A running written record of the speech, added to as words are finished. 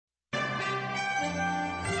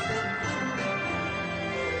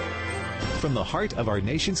From the heart of our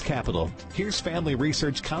nation's capital, here's Family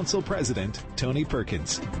Research Council President Tony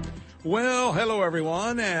Perkins. Well, hello,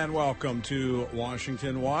 everyone, and welcome to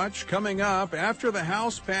Washington Watch. Coming up, after the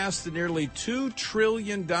House passed the nearly $2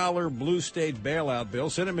 trillion blue state bailout bill,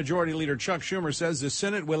 Senate Majority Leader Chuck Schumer says the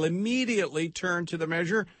Senate will immediately turn to the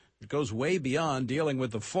measure that goes way beyond dealing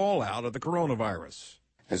with the fallout of the coronavirus.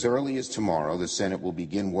 As early as tomorrow, the Senate will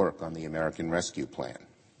begin work on the American Rescue Plan.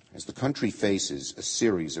 As the country faces a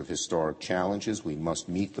series of historic challenges, we must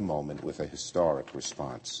meet the moment with a historic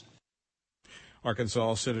response.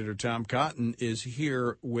 Arkansas Senator Tom Cotton is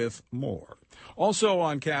here with more. Also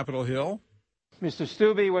on Capitol Hill, Mr.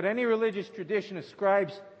 Steube, what any religious tradition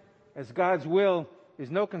ascribes as God's will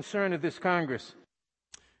is no concern of this Congress.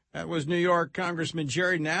 That was New York Congressman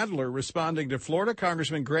Jerry Nadler responding to Florida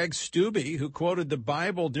Congressman Greg Steube, who quoted the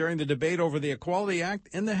Bible during the debate over the Equality Act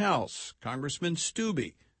in the House. Congressman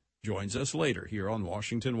Steube joins us later here on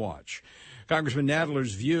Washington Watch. Congressman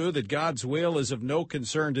Nadler's view that God's will is of no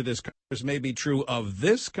concern to this Congress may be true of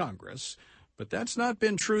this Congress, but that's not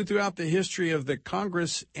been true throughout the history of the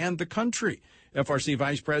Congress and the country. FRC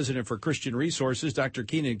Vice President for Christian Resources, Dr.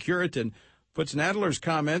 Keenan Curitan, puts Nadler's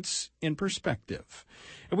comments in perspective.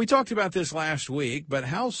 And we talked about this last week, but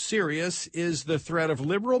how serious is the threat of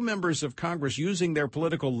liberal members of Congress using their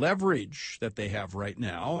political leverage that they have right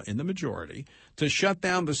now in the majority to shut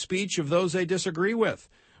down the speech of those they disagree with?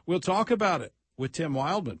 We'll talk about it with Tim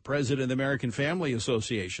Wildman, president of the American Family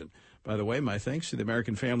Association. By the way, my thanks to the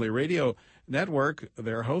American Family Radio Network.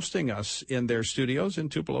 They're hosting us in their studios in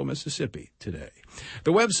Tupelo, Mississippi today.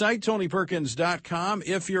 The website, TonyPerkins.com.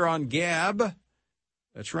 If you're on Gab,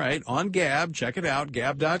 that's right, on Gab, check it out,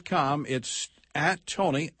 Gab.com. It's at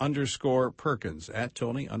Tony_Perkins, at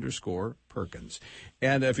Tony_Perkins.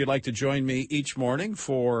 And if you'd like to join me each morning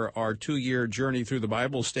for our 2-year journey through the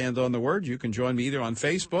Bible, Stand on the Word, you can join me either on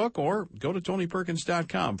Facebook or go to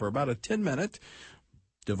TonyPerkins.com for about a 10-minute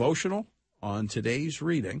devotional on today's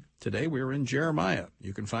reading. Today we're in Jeremiah.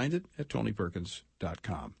 You can find it at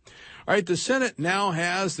TonyPerkins.com. All right, the Senate now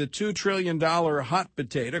has the $2 trillion hot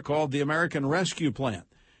potato called the American Rescue Plan.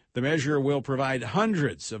 The measure will provide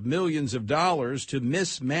hundreds of millions of dollars to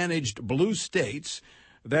mismanaged blue states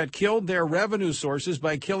that killed their revenue sources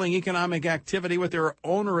by killing economic activity with their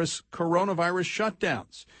onerous coronavirus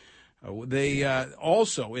shutdowns. They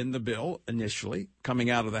also in the bill initially coming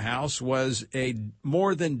out of the House was a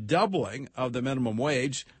more than doubling of the minimum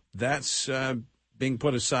wage. That's being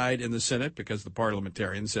put aside in the Senate because the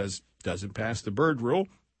parliamentarian says doesn't pass the Byrd rule.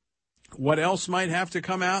 What else might have to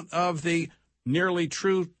come out of the nearly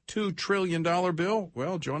true $2 trillion bill?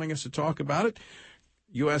 Well, joining us to talk about it,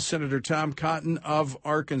 U.S. Senator Tom Cotton of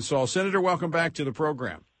Arkansas. Senator, welcome back to the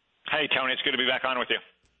program. Hey, Tony, it's good to be back on with you.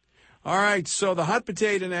 All right, so the hot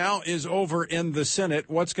potato now is over in the Senate.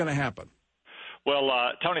 What's going to happen? Well,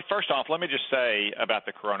 Tony, first off, let me just say about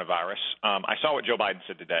the coronavirus. I saw what Joe Biden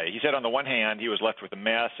said today. He said on the one hand he was left with a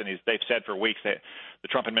mess, and they've said for weeks that the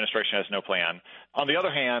Trump administration has no plan. On the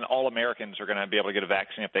other hand, all Americans are going to be able to get a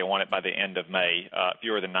vaccine if they want it by the end of May,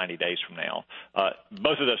 fewer than 90 days from now.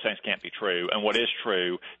 Both of those things can't be true, and what is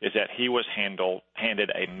true is that he was handed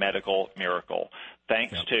a medical miracle.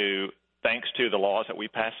 Thanks to the laws that we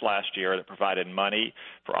passed last year that provided money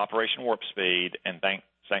for Operation Warp Speed, and thanks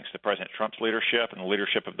to President Trump's leadership and the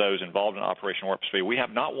leadership of those involved in Operation Warp Speed, we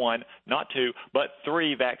have not one, not two, but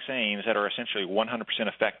 3 vaccines that are essentially 100%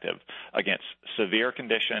 effective against severe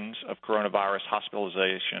conditions of coronavirus,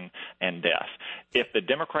 hospitalization, and death. If the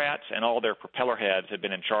Democrats and all their propeller heads had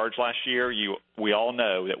been in charge last year, we all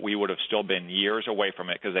know that we would have still been years away from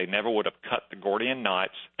it because they never would have cut the Gordian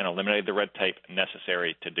knots and eliminated the red tape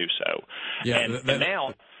necessary to do so. Yeah, and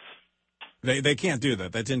now They can't do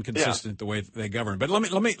that. That's inconsistent the way they govern. But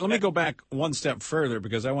let me go back one step further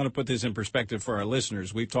because I want to put this in perspective for our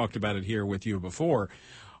listeners. We've talked about it here with you before,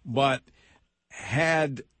 but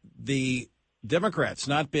had the Democrats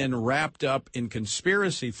not been wrapped up in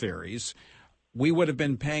conspiracy theories, we would have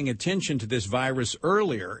been paying attention to this virus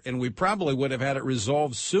earlier, and we probably would have had it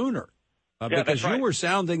resolved sooner. Because you were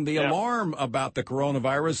sounding the alarm about the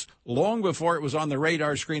coronavirus long before it was on the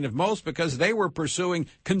radar screen of most because they were pursuing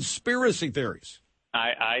conspiracy theories.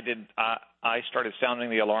 I did. I started sounding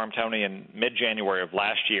the alarm, Tony, in mid-January of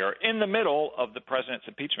last year in the middle of the president's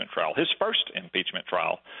impeachment trial, his first impeachment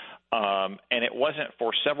trial. And it wasn't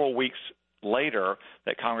for several weeks later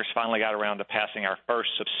that Congress finally got around to passing our first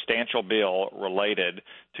substantial bill related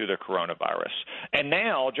to the coronavirus. And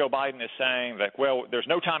now Joe Biden is saying that, well, there's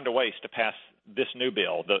no time to waste to pass this new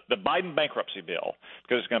bill, the Biden bankruptcy bill,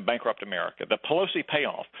 because it's going to bankrupt America. The Pelosi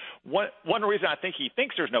payoff. One reason I think he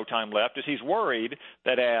thinks there's no time left is he's worried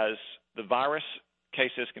that as the virus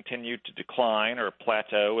cases continue to decline or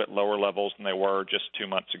plateau at lower levels than they were just 2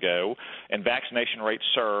 months ago, and vaccination rates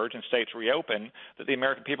surge and states reopen, that the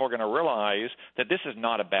American people are going to realize that this is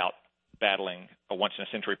not about battling a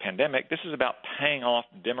once-in-a-century pandemic. This is about paying off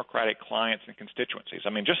Democratic clients and constituencies.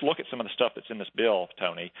 I mean, just look at some of the stuff that's in this bill,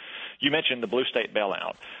 Tony. You mentioned the blue state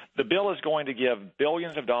bailout. The bill is going to give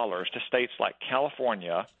billions of dollars to states like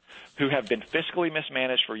California, who have been fiscally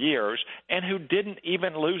mismanaged for years and who didn't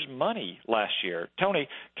even lose money last year. Tony,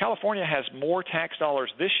 California has more tax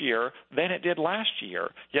dollars this year than it did last year,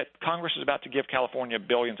 yet Congress is about to give California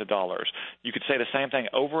billions of dollars. You could say the same thing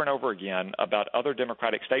over and over again about other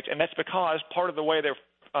Democratic states, and that's because part of the way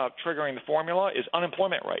they're triggering the formula is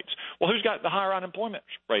unemployment rates. Well, who's got the higher unemployment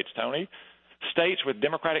rates, Tony? States with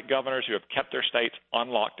Democratic governors who have kept their states on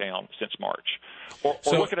lockdown since March. Or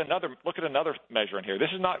look at another measure in here.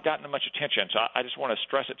 This has not gotten much attention, so I just want to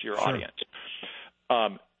stress it to your audience.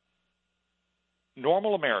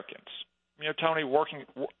 Normal Americans, you know, Tony,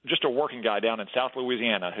 just a working guy down in South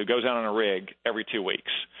Louisiana who goes out on a rig every 2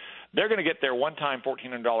 weeks, they're going to get their one-time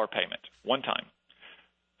 $1,400 payment, one time.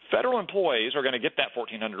 Federal employees are going to get that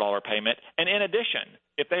 $1,400 payment, and in addition,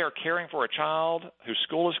 if they are caring for a child whose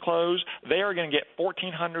school is closed, they are going to get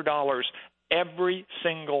 $1,400 every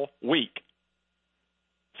single week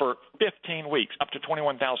for 15 weeks, up to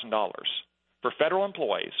 $21,000. For federal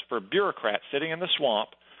employees, for bureaucrats sitting in the swamp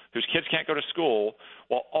whose kids can't go to school,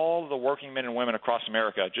 while all of the working men and women across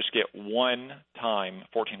America just get one-time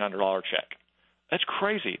 $1,400 check. That's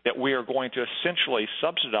crazy that we are going to essentially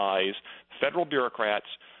subsidize federal bureaucrats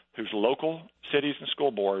whose local cities and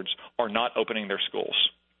school boards are not opening their schools.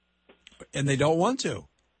 And they don't want to,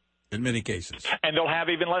 in many cases. And they'll have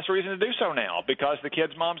even less reason to do so now because the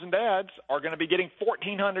kids' moms and dads are going to be getting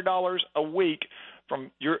 $1,400 a week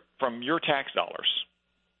from your tax dollars.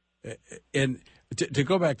 And to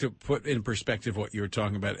go back to put in perspective what you were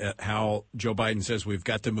talking about, how Joe Biden says we've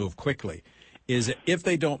got to move quickly, is that if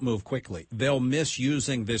they don't move quickly, they'll miss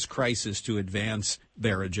using this crisis to advance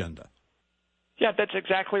their agenda. Yeah, that's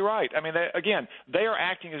exactly right. I mean, they are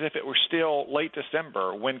acting as if it were still late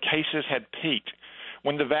December when cases had peaked,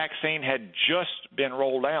 when the vaccine had just been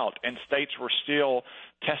rolled out and states were still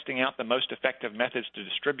testing out the most effective methods to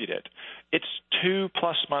distribute it. It's 2+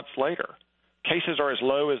 months later. Cases are as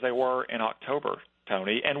low as they were in October,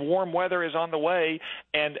 Tony, and warm weather is on the way,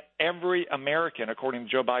 and every American, according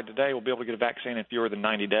to Joe Biden today, will be able to get a vaccine in fewer than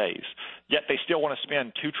 90 days. Yet they still want to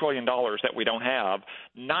spend $2 trillion that we don't have,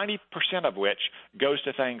 90% of which goes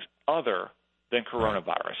to things other than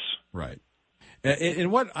coronavirus. Right.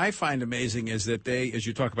 And what I find amazing is that they, as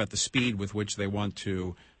you talk about the speed with which they want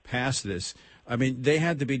to pass this, I mean, they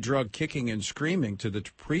had to be drug kicking and screaming to the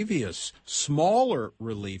previous smaller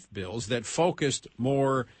relief bills that focused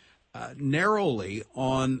more narrowly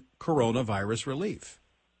on coronavirus relief.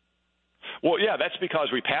 Well, yeah, that's because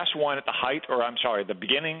we passed one at the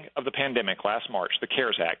beginning of the pandemic last March, the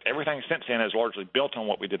CARES Act. Everything since then is largely built on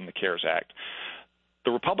what we did in the CARES Act.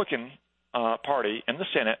 The Republican Party in the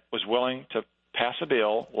Senate was willing to pass a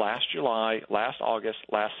bill last July, last August,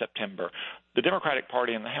 last September. The Democratic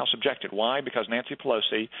Party in the House objected. Why? Because Nancy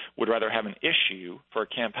Pelosi would rather have an issue for a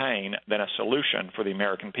campaign than a solution for the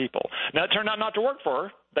American people. Now, it turned out not to work for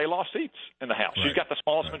her. They lost seats in the House. Right. She's got the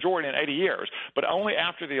smallest majority in 80 years. But only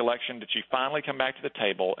after the election did she finally come back to the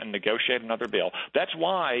table and negotiate another bill. That's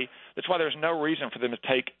why there's no reason for them to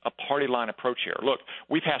take a party line approach here. Look,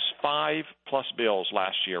 we passed 5+ bills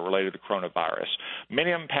last year related to coronavirus.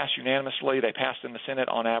 Many of them passed unanimously. They passed in the Senate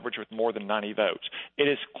on average with more than 90 votes. It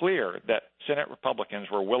is clear that Senate Republicans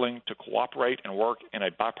were willing to cooperate and work in a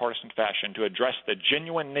bipartisan fashion to address the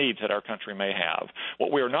genuine needs that our country may have.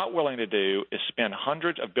 What we are not willing to do is spend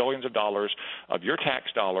hundreds of billions of dollars of your tax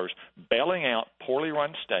dollars bailing out poorly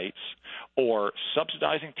run states or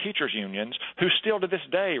subsidizing teachers' unions who still to this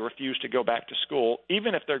day refuse to go back to school,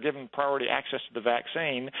 even if they're given priority access to the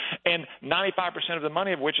vaccine, and 95% of the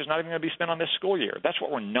money of which is not even going to be spent on this school year. That's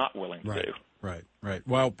what we're not willing to do. Right.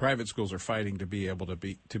 While private schools are fighting to be able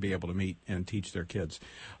to meet and teach their kids.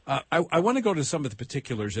 I want to go to some of the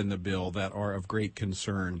particulars in the bill that are of great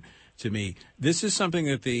concern to me. This is something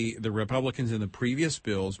that the Republicans in the previous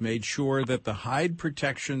bills made sure that the Hyde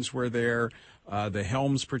protections were there, the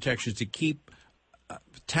Helms protections to keep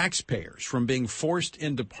taxpayers from being forced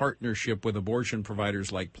into partnership with abortion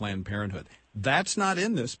providers like Planned Parenthood. That's not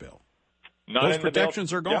in this bill. Those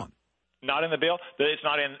protections are gone. Not in the bill. It's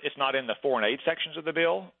not in the foreign aid sections of the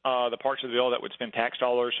bill, the parts of the bill that would spend tax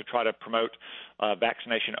dollars to try to promote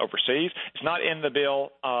vaccination overseas. It's not in the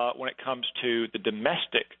bill when it comes to the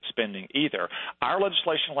domestic spending either. Our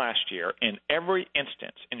legislation last year, in every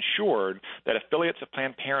instance, ensured that affiliates of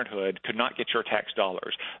Planned Parenthood could not get your tax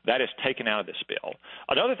dollars. That is taken out of this bill.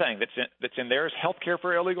 Another thing that's in there is health care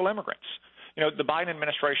for illegal immigrants. You know, the Biden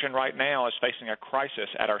administration right now is facing a crisis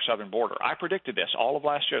at our southern border. I predicted this all of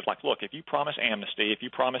last year. It's like, look, if you promise amnesty, if you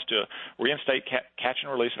promise to reinstate catch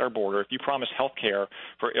and release at our border, if you promise health care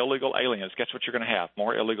for illegal aliens, guess what you're going to have?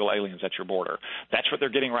 More illegal aliens at your border. That's what they're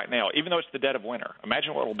getting right now, even though it's the dead of winter.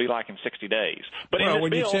 Imagine what it will be like in 60 days. But in this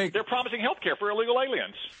bill, they're promising health care for illegal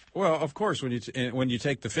aliens. Well, of course, when you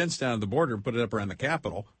take the fence down at the border and put it up around the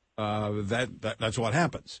Capitol, that's what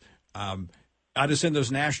happens. I just send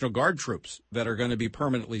those National Guard troops that are going to be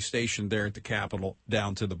permanently stationed there at the Capitol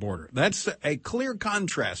down to the border. That's a clear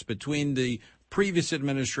contrast between the previous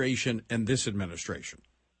administration and this administration.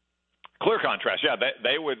 Clear contrast, yeah.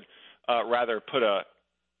 They would rather put a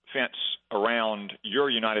fence around your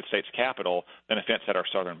United States Capitol than a fence at our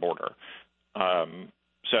southern border.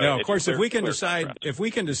 So now, of course, if we can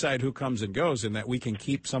decide who comes and goes and that we can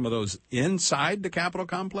keep some of those inside the Capitol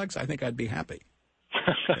complex, I think I'd be happy.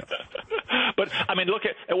 Yeah. But, I mean, look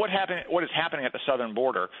at what is happening at the southern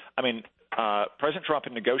border. I mean, President Trump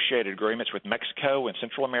had negotiated agreements with Mexico and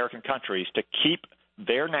Central American countries to keep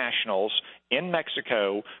their nationals in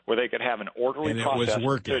Mexico where they could have an orderly process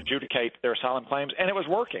to adjudicate their asylum claims, and it was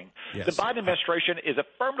working. Yes. The Biden administration is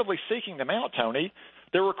affirmatively seeking them out, Tony.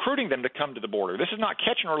 They're recruiting them to come to the border. This is not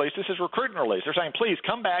catch and release. This is recruit and release. They're saying, please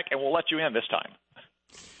come back and we'll let you in this time.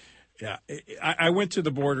 Yeah, I went to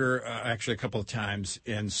the border actually a couple of times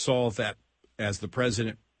and saw that as the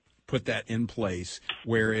president put that in place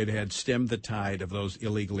where it had stemmed the tide of those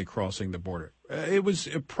illegally crossing the border. It was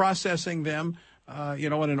processing them,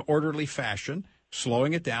 in an orderly fashion,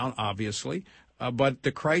 slowing it down, obviously, but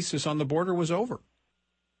the crisis on the border was over.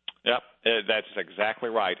 Yep, that's exactly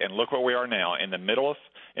right. And look where we are now, in the middle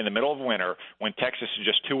of winter, when Texas is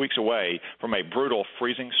just 2 weeks away from a brutal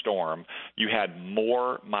freezing storm. You had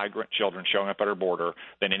more migrant children showing up at our border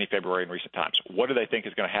than any February in recent times. What do they think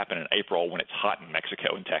is going to happen in April when it's hot in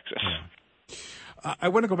Mexico and Texas? Yeah. I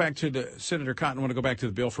want to go back to Senator Cotton. I want to go back to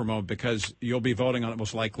the bill for a moment because you'll be voting on it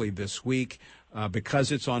most likely this week.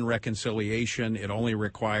 Because it's on reconciliation, it only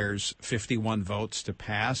requires 51 votes to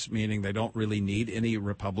pass, meaning they don't really need any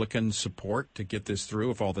Republican support to get this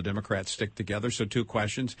through if all the Democrats stick together. So 2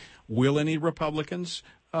 questions. Will any Republicans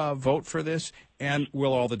vote for this? And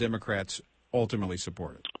will all the Democrats ultimately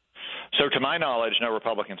support it? So to my knowledge, no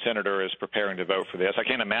Republican senator is preparing to vote for this. I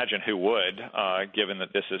can't imagine who would, given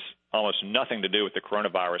that this is almost nothing to do with the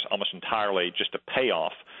coronavirus, almost entirely just a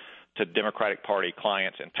payoff to Democratic Party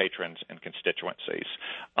clients and patrons and constituencies.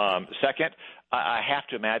 Second, I have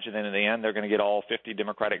to imagine that in the end they're going to get all 50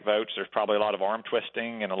 Democratic votes. There's probably a lot of arm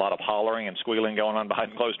twisting and a lot of hollering and squealing going on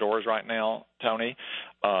behind closed doors right now, Tony.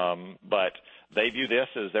 But they view this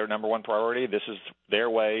as their number one priority. This is their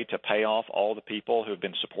way to pay off all the people who have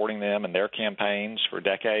been supporting them in their campaigns for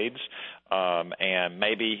decades. And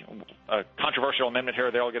maybe a controversial amendment here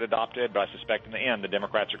or there will get adopted, but I suspect in the end the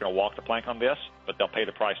Democrats are going to walk the plank on this, but they'll pay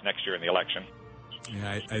the price next year in the election.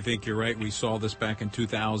 Yeah, I think you're right. We saw this back in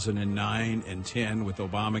 2009 and 10 with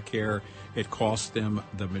Obamacare. It cost them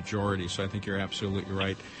the majority, so I think you're absolutely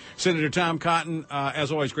right. Senator Tom Cotton,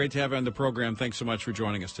 as always, great to have you on the program. Thanks so much for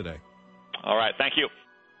joining us today. All right, thank you.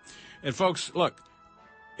 And, folks, look,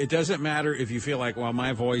 it doesn't matter if you feel like, well,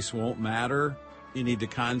 my voice won't matter. You need to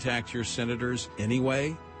contact your senators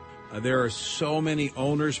anyway. There are so many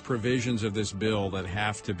onerous provisions of this bill that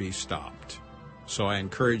have to be stopped. So I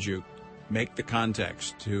encourage you, make the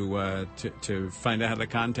contacts. To find out how to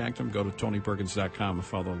contact them, go to TonyPerkins.com and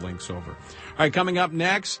follow the links over. All right, coming up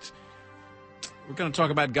next, we're going to talk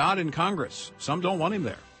about God in Congress. Some don't want him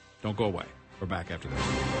there. Don't go away. We're back after this.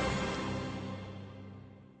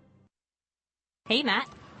 Hey, Matt.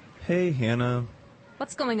 Hey, Hannah.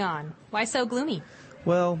 What's going on? Why so gloomy?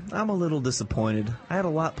 Well, I'm a little disappointed. I had a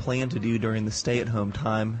lot planned to do during the stay-at-home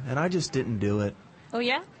time, and I just didn't do it. Oh,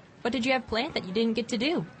 yeah? What did you have planned that you didn't get to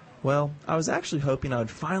do? Well, I was actually hoping I would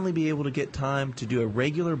finally be able to get time to do a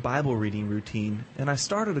regular Bible reading routine, and I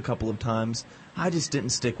started a couple of times. I just didn't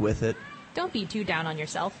stick with it. Don't be too down on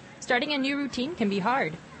yourself. Starting a new routine can be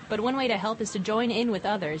hard, but one way to help is to join in with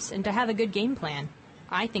others and to have a good game plan.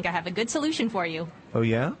 I think I have a good solution for you. Oh,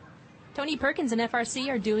 yeah? Tony Perkins and FRC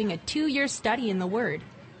are doing a 2-year study in the Word.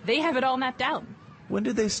 They have it all mapped out. When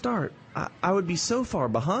did they start? I would be so far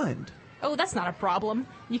behind. Oh, that's not a problem.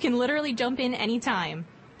 You can literally jump in any time.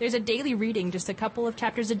 There's a daily reading, just a couple of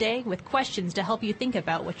chapters a day, with questions to help you think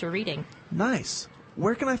about what you're reading. Nice.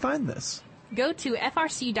 Where can I find this? Go to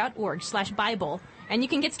frc.org/Bible, and you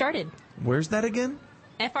can get started. Where's that again?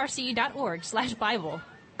 frc.org/Bible.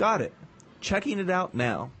 Got it. Checking it out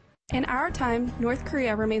now. In our time, North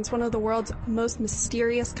Korea remains one of the world's most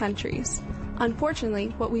mysterious countries.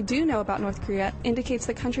 Unfortunately, what we do know about North Korea indicates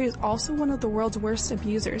the country is also one of the world's worst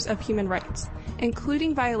abusers of human rights,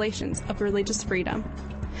 including violations of religious freedom.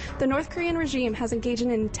 The North Korean regime has engaged in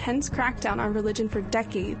an intense crackdown on religion for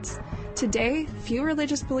decades. Today, few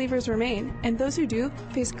religious believers remain, and those who do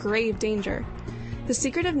face grave danger. The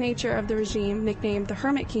secretive nature of the regime, nicknamed the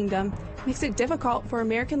Hermit Kingdom, makes it difficult for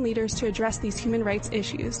American leaders to address these human rights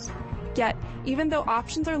issues. Yet, even though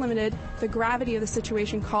options are limited, the gravity of the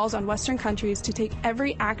situation calls on Western countries to take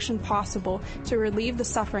every action possible to relieve the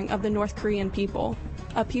suffering of the North Korean people,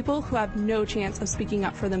 a people who have no chance of speaking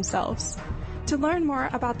up for themselves. To learn more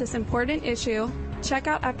about this important issue, check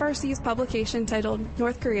out FRC's publication titled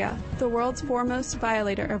North Korea, the World's Foremost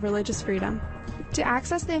Violator of Religious Freedom. To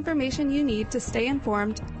access the information you need to stay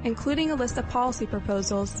informed, including a list of policy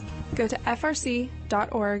proposals, go to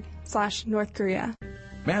frc.org/North Korea.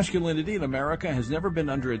 Masculinity in America has never been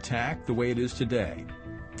under attack the way it is today.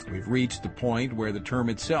 We've reached the point where the term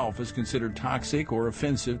itself is considered toxic or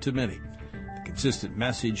offensive to many. The consistent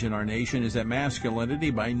message in our nation is that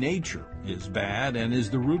masculinity by nature is bad and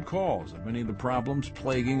is the root cause of many of the problems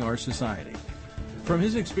plaguing our society. From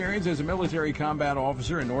his experience as a military combat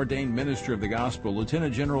officer and ordained minister of the gospel,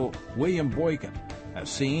 Lieutenant General William Boykin has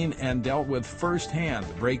seen and dealt with firsthand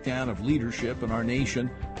the breakdown of leadership in our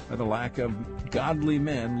nation by the lack of godly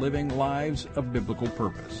men living lives of biblical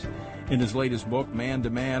purpose. In his latest book, Man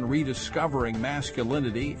to Man, Rediscovering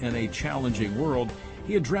Masculinity in a Challenging World,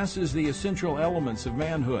 he addresses the essential elements of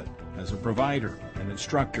manhood as a provider, an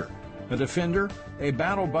instructor, a defender, a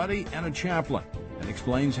battle buddy, and a chaplain, and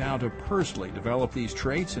explains how to personally develop these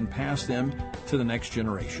traits and pass them to the next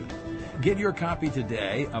generation. Get your copy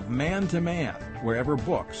today of Man to Man, wherever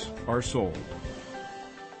books are sold.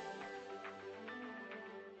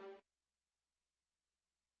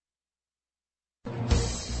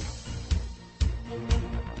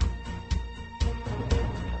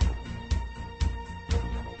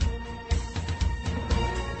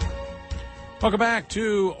 Welcome back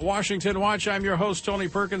to Washington Watch. I'm your host, Tony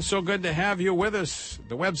Perkins. So good to have you with us.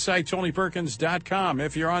 The website, TonyPerkins.com.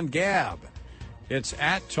 If you're on Gab, it's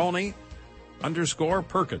at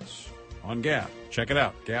Tony_Perkins on Gab. Check it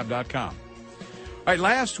out, Gab.com. All right,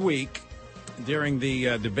 last week, during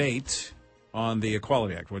the debate on the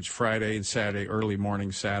Equality Act, which Friday and Saturday, early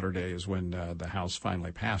morning Saturday is when the House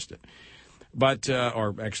finally passed it. But,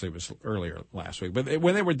 or actually it was earlier last week. But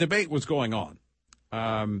when the debate was going on,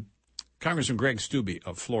 Congressman Greg Steube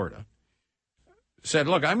of Florida said,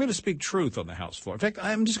 look, I'm going to speak truth on the House floor. In fact,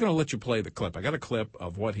 I'm just going to let you play the clip. I got a clip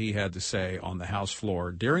of what he had to say on the House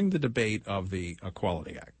floor during the debate of the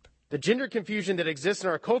Equality Act. The gender confusion that exists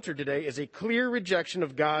in our culture today is a clear rejection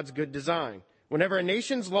of God's good design. Whenever a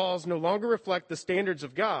nation's laws no longer reflect the standards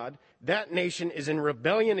of God, that nation is in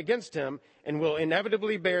rebellion against him and will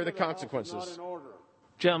inevitably bear the consequences.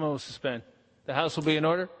 Gentlemen will suspend. The House will be in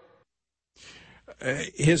order.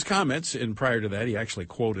 His comments, and prior to that, he actually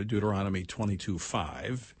quoted Deuteronomy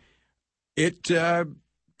 22:5. It got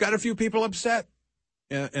a few people upset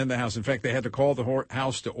in the House. In fact, they had to call the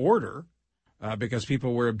House to order because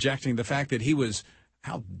people were objecting the fact that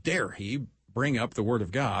how dare he bring up the Word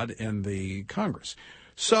of God in the Congress.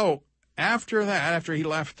 So after that, after he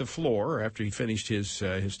left the floor, after he finished his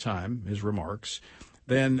remarks,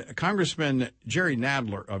 then Congressman Jerry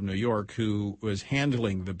Nadler of New York, who was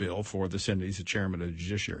handling the bill for the Senate, he's the chairman of the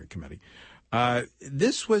Judiciary Committee,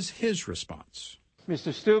 this was his response.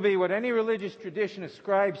 Mr. Steube, what any religious tradition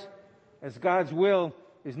ascribes as God's will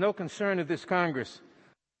is no concern of this Congress.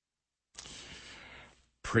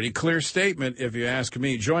 Pretty clear statement, if you ask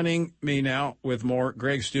me. Joining me now with more,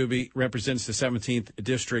 Greg Steube represents the 17th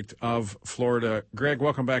District of Florida. Greg,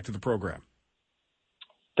 welcome back to the program.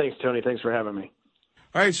 Thanks, Tony. Thanks for having me.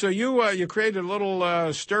 All right, so you created a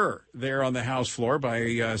little stir there on the House floor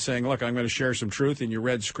by saying, look, I'm going to share some truth, and you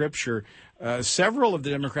read Scripture. Several of the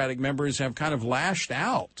Democratic members have kind of lashed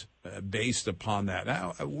out based upon that.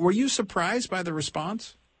 Now, were you surprised by the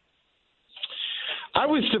response? I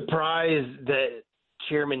was surprised that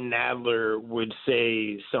Chairman Nadler would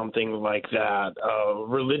say something like that.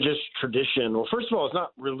 Religious tradition. Well, first of all, it's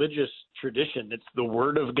not religious tradition. It's the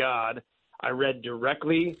Word of God. I read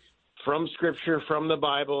directly from Scripture, from the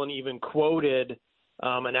Bible, and even quoted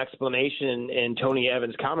an explanation in Tony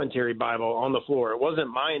Evans' commentary Bible on the floor. It wasn't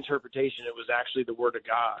my interpretation. It was actually the Word of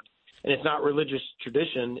God. And it's not religious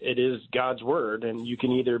tradition. It is God's word. And you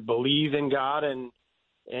can either believe in God and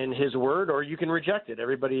his word, or you can reject it.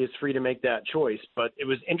 Everybody is free to make that choice. But it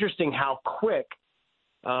was interesting how quick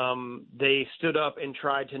they stood up and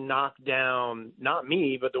tried to knock down, not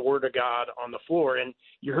me, but the word of God on the floor. And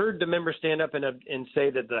you heard the member stand up and say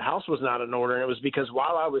that the House was not in order. And it was because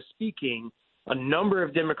while I was speaking, a number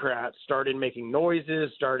of Democrats started making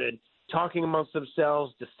noises, started talking amongst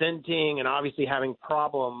themselves, dissenting, and obviously having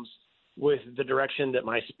problems with the direction that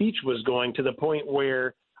my speech was going, to the point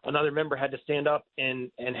where another member had to stand up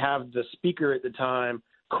and have the speaker at the time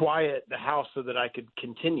quiet the House so that I could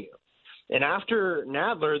continue. And after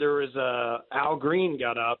Nadler, there was Al Green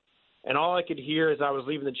got up, and all I could hear as I was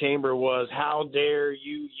leaving the chamber was, "How dare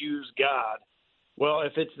you use God?" Well,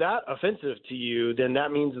 if it's that offensive to you, then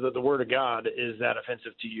that means that the word of God is that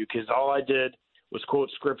offensive to you, because all I did was quote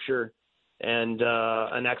scripture and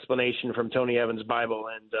an explanation from Tony Evans' Bible.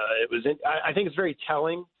 And I think it's very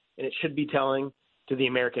telling, and it should be telling to the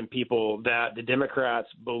American people, that the Democrats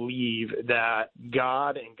believe that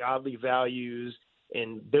God and godly values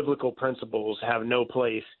and biblical principles have no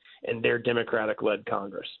place in their Democratic-led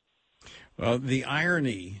Congress. Well, the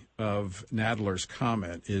irony of Nadler's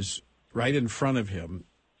comment is right in front of him,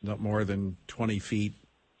 not more than 20 feet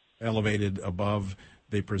elevated above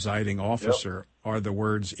the presiding officer, are the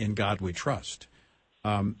words, "In God we trust."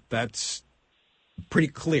 That's pretty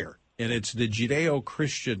clear. And it's the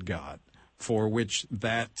Judeo-Christian God for which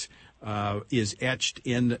that is etched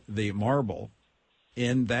in the marble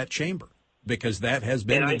in that chamber, because that has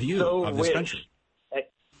been the view of this country.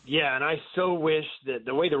 Yeah, and I so wish that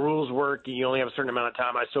the way the rules work, you only have a certain amount of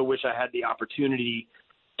time, I so wish I had the opportunity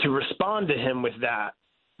to respond to him with that.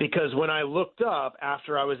 Because when I looked up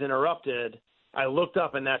after I was interrupted, I looked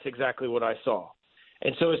up and that's exactly what I saw.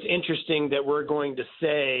 And so it's interesting that we're going to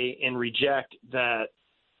say and reject that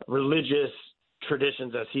religious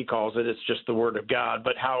traditions, as he calls it, it's just the word of God,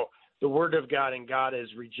 but how the word of God and God is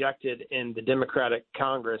rejected in the Democratic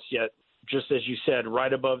Congress, yet just as you said,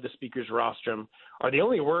 right above the speaker's rostrum, are the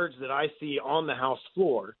only words that I see on the House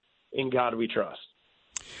floor, "In God we trust."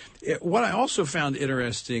 What I also found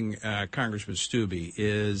interesting, Congressman Steube,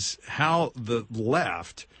 is how the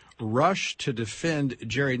left rushed to defend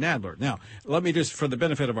Jerry Nadler. Now, let me just, for the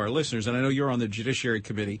benefit of our listeners, and I know you're on the Judiciary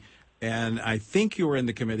Committee, and I think you were in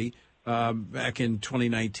the committee back in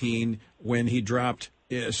 2019 when he dropped,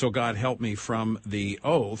 "So God help me," from the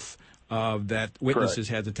oath that witnesses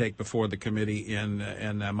had to take before the committee,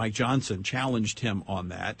 and Mike Johnson challenged him on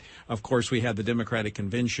that. Of course, we had the Democratic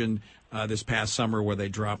Convention this past summer where they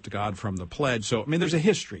dropped God from the pledge. So, I mean, there's a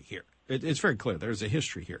history here. It's very clear there's a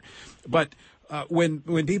history here. But when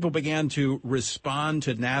people began to respond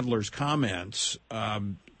to Nadler's comments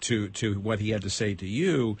to what he had to say to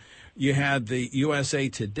you, you had the USA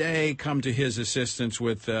Today come to his assistance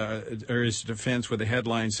with, or his defense with a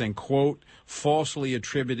headline saying, quote, "falsely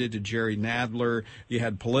attributed to Jerry Nadler." You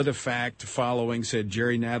had PolitiFact following, said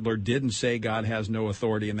Jerry Nadler didn't say God has no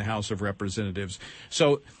authority in the House of Representatives.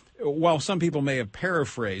 So while some people may have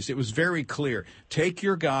paraphrased, it was very clear. Take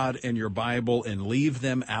your God and your Bible and leave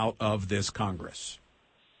them out of this Congress.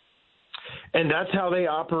 And that's how they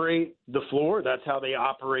operate the floor. That's how they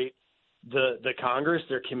operate the Congress,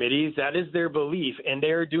 their committees. That is their belief. And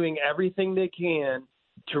they're doing everything they can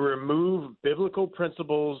to remove biblical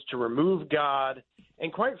principles, to remove God,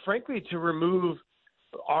 and quite frankly, to remove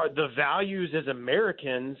the values as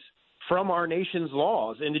Americans from our nation's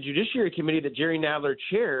laws. In the Judiciary Committee that Jerry Nadler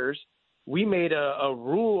chairs, we made a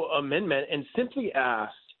rule amendment and simply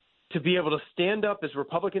asked to be able to stand up as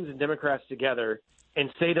Republicans and Democrats together and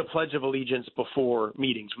say the Pledge of Allegiance before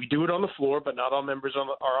meetings. We do it on the floor, but not all members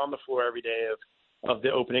are on the floor every day of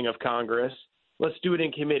the opening of Congress. Let's do it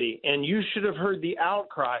in committee. And you should have heard the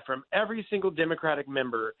outcry from every single Democratic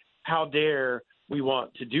member, how dare we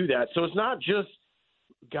want to do that. So it's not just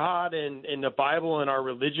God and the Bible and our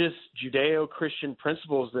religious Judeo-Christian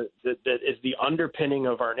principles that is the underpinning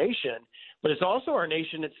of our nation, but it's also our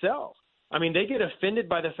nation itself. I mean, they get offended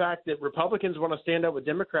by the fact that Republicans want to stand up with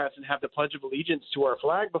Democrats and have the Pledge of Allegiance to our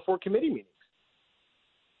flag before committee meetings.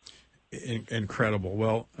 Incredible.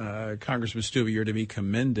 Well, Congressman Steube, you're to be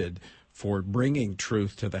commended for bringing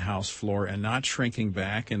truth to the House floor and not shrinking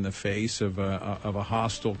back in the face of a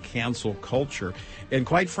hostile cancel culture. And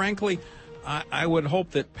quite frankly, I would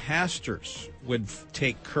hope that pastors would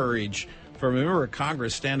take courage from a member of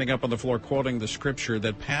Congress standing up on the floor quoting the scripture,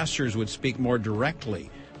 that pastors would speak more directly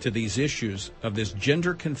to these issues of this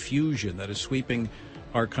gender confusion that is sweeping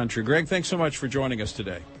our country. Greg, thanks so much for joining us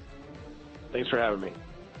today. Thanks for having me.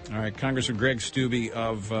 All right, Congressman Greg Steube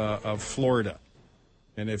of Florida.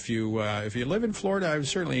 And if you live in Florida, I would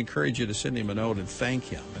certainly encourage you to send him a note and thank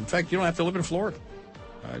him. In fact, you don't have to live in Florida.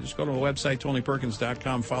 Just go to the website,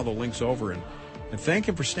 TonyPerkins.com, follow the links over, and thank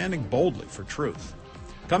him for standing boldly for truth.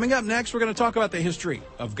 Coming up next, we're going to talk about the history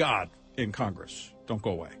of God in Congress. Don't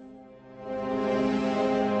go away.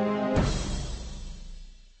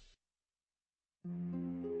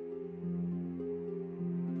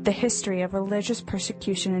 The history of religious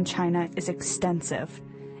persecution in China is extensive,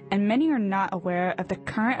 and many are not aware of the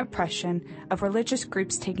current oppression of religious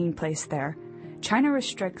groups taking place there. China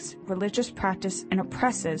restricts religious practice and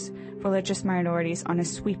oppresses religious minorities on a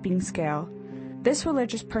sweeping scale. This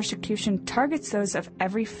religious persecution targets those of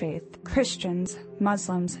every faith. Christians,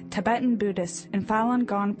 Muslims, Tibetan Buddhists, and Falun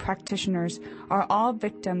Gong practitioners are all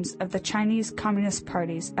victims of the Chinese Communist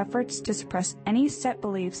Party's efforts to suppress any set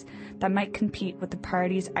beliefs that might compete with the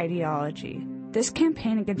party's ideology. This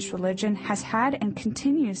campaign against religion has had and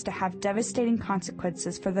continues to have devastating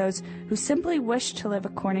consequences for those who simply wish to live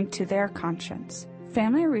according to their conscience.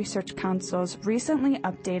 Family Research Council's recently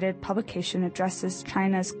updated publication addresses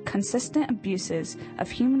China's consistent abuses of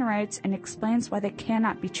human rights and explains why they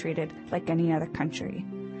cannot be treated like any other country.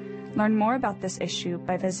 Learn more about this issue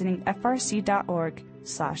by visiting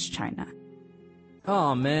frc.org/China.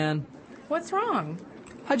 Oh, man. What's wrong?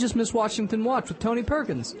 I just missed Washington Watch with Tony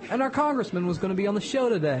Perkins, and our congressman was going to be on the show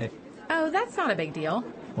today. Oh, that's not a big deal.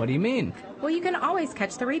 What do you mean? Well, you can always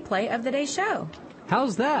catch the replay of the day's show.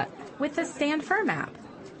 How's that? With the Stand Firm app.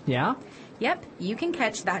 Yeah? Yep, you can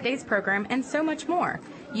catch that day's program and so much more.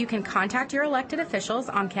 You can contact your elected officials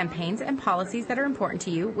on campaigns and policies that are important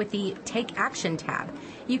to you with the Take Action tab.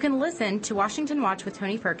 You can listen to Washington Watch with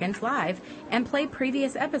Tony Perkins live and play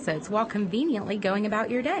previous episodes while conveniently going about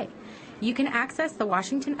your day. You can access the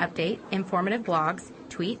Washington Update, informative blogs,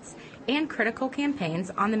 tweets, and critical campaigns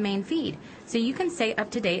on the main feed, so you can stay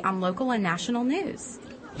up to date on local and national news.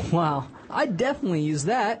 Wow, I definitely use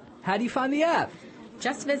that. How do you find the app?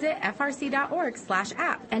 Just visit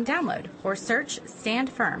frc.org/app and download, or search Stand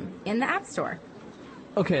Firm in the App Store.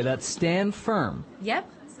 Okay, that's Stand Firm. Yep,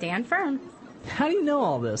 Stand Firm. How do you know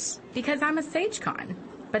all this? Because I'm a SageCon,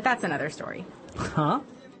 but that's another story. Huh?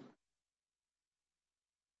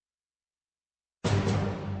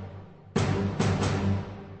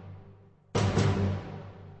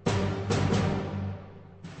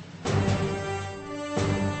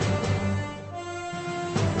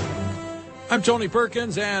 I'm Tony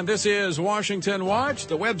Perkins, and this is Washington Watch,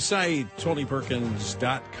 the website,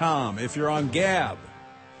 TonyPerkins.com. If you're on Gab,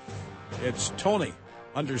 it's Tony_,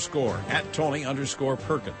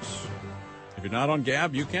 @Tony_Perkins. If you're not on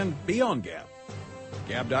Gab, you can be on Gab,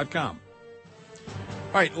 Gab.com.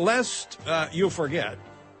 All right, lest you forget,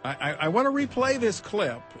 I want to replay this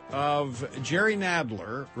clip of Jerry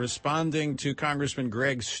Nadler responding to Congressman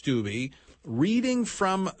Greg Steube, reading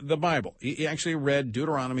from the Bible. He actually read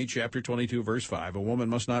Deuteronomy chapter 22, verse 5. A woman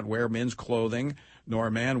must not wear men's clothing, nor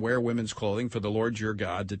a man wear women's clothing, for the Lord your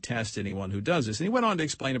God detests anyone who does this. And he went on to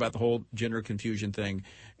explain about the whole gender confusion thing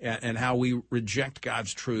and how we reject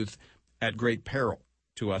God's truth at great peril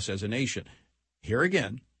to us as a nation. Here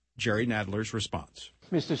again, Jerry Nadler's response.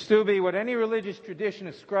 Mr. Steube, what any religious tradition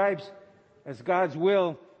ascribes as God's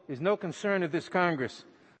will is no concern of this Congress.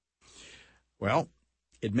 Well,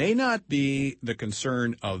 it may not be the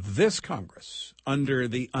concern of this Congress under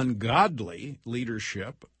the ungodly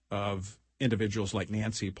leadership of individuals like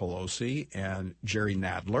Nancy Pelosi and Jerry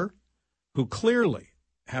Nadler, who clearly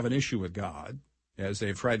have an issue with God, as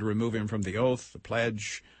they've tried to remove him from the oath, the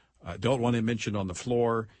pledge, don't want him mentioned on the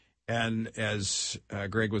floor, and as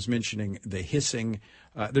Greg was mentioning, the hissing.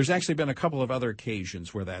 There's actually been a couple of other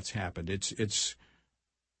occasions where that's happened. It's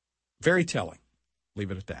very telling.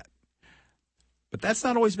 Leave it at that. But that's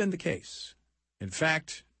not always been the case. In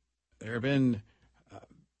fact, there have been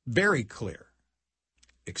very clear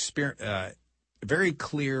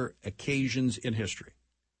occasions in history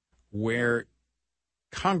where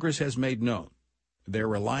Congress has made known their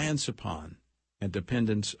reliance upon and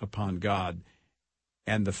dependence upon God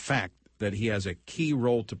and the fact that he has a key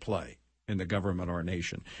role to play in the government of our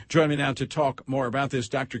nation. Join me now to talk more about this,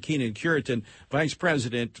 Dr. Keenan Curitan, Vice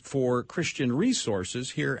President for Christian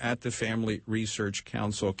Resources here at the Family Research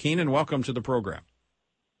Council. Keenan, welcome to the program.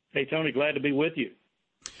 Hey, Tony, glad to be with you.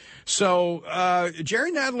 So,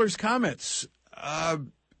 Jerry Nadler's comments,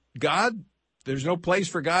 God, there's no place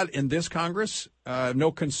for God in this Congress,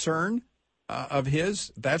 no concern of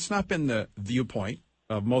his. That's not been the viewpoint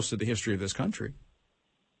of most of the history of this country.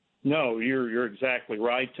 No, you're exactly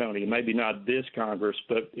right, Tony. Maybe not this Congress,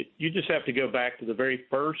 but you just have to go back to the very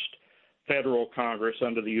first federal Congress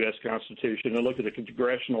under the U.S. Constitution and look at the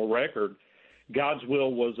congressional record. God's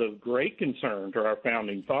will was of great concern to our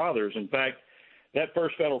founding fathers. In fact, that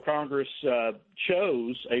first Federal Congress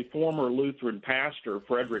chose a former Lutheran pastor,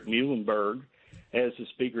 Frederick Muhlenberg, as the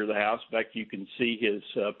Speaker of the House. In fact, you can see his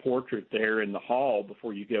portrait there in the hall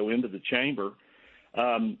before you go into the chamber.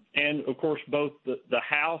 And, of course, both the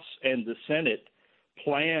House and the Senate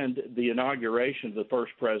planned the inauguration of the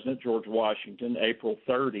first president, George Washington, April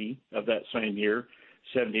 30 of that same year,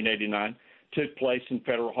 1789, took place in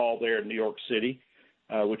Federal Hall there in New York City,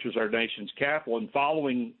 which was our nation's capital. And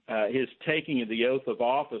following his taking of the oath of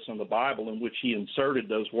office on the Bible, in which he inserted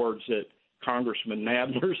those words that Congressman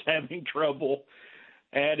Nadler's having trouble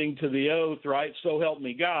adding to the oath, right, so help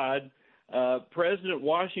me God, President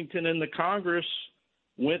Washington and the Congress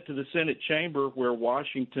went to the Senate chamber where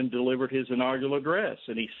Washington delivered his inaugural address,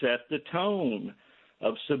 and he set the tone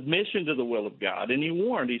of submission to the will of God. And he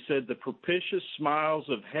warned, he said, the propitious smiles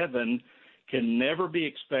of heaven can never be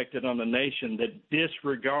expected on a nation that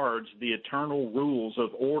disregards the eternal rules of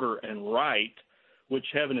order and right which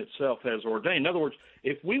heaven itself has ordained. In other words,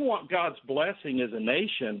 if we want God's blessing as a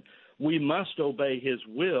nation, we must obey his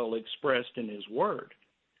will expressed in his word.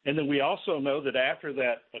 And then we also know that after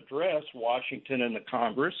that address, Washington and the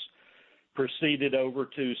Congress proceeded over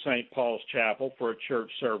to St. Paul's Chapel for a church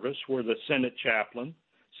service where the Senate chaplain,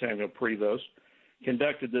 Samuel Prevost,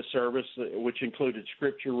 conducted this service, which included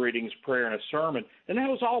scripture readings, prayer, and a sermon. And that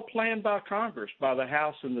was all planned by Congress, by the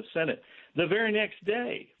House and the Senate. The very next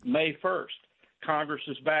day, May 1st, Congress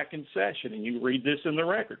is back in session, and you read this in the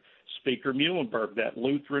record. Speaker Muhlenberg, that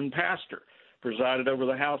Lutheran pastor, presided over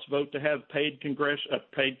the House vote to have paid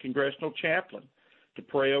congressional chaplain to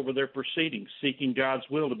pray over their proceedings, seeking God's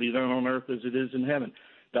will to be done on earth as it is in heaven.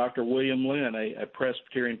 Dr. William Lynn, a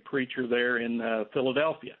Presbyterian preacher there in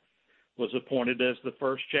Philadelphia, was appointed as the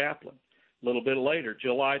first chaplain. A little bit later,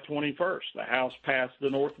 July 21st, the House passed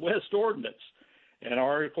the Northwest Ordinance, and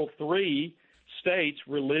Article 3 states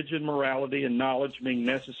religion, morality, and knowledge being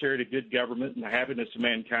necessary to good government and the happiness of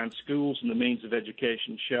mankind, schools and the means of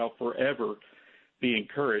education shall forever be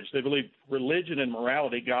encouraged. They believe religion and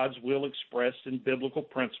morality, God's will expressed in biblical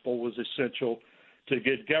principle, was essential to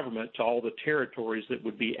good government, to all the territories that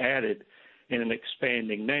would be added in an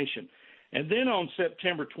expanding nation. And then on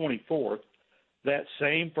September 24th, that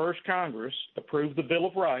same first Congress approved the Bill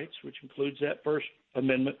of Rights, which includes that First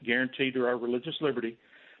Amendment guarantee to our religious liberty.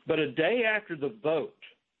 But a day after the vote,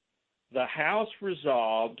 the House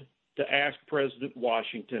resolved to ask President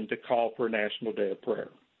Washington to call for a National Day of Prayer.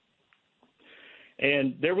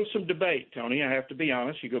 And there was some debate, Tony. I have to be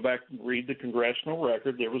honest. You go back and read the congressional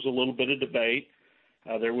record. There was a little bit of debate.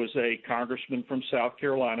 There was a congressman from South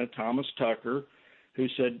Carolina, Thomas Tucker, who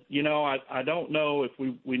said, I don't know if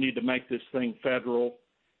we need to make this thing federal.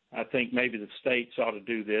 I think maybe the states ought to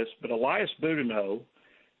do this. But Elias Boudinot,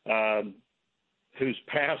 whose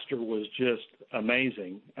pastor was just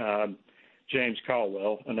amazing, James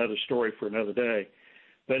Caldwell, another story for another day.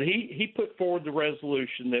 But he put forward the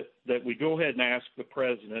resolution that we go ahead and ask the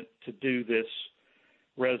president to do this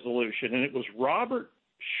resolution. And it was Roger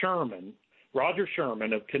Sherman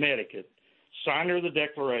of Connecticut, signer of the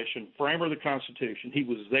Declaration, framer of the Constitution. He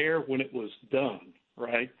was there when it was done,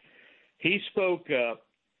 right? He spoke up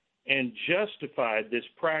and justified this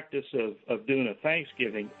practice of doing a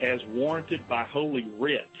Thanksgiving as warranted by Holy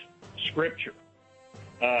Writ, Scripture.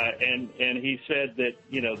 And he said that,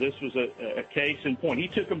 this was a case in point. He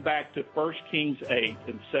took them back to 1 Kings 8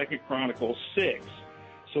 and 2 Chronicles 6.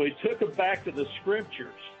 So he took them back to the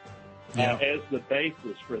Scriptures as the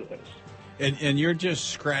basis for this. And you're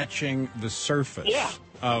just scratching the surface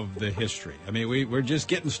of the history. I mean, we're just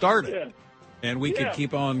getting started. Yeah. And we could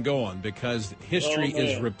keep on going because history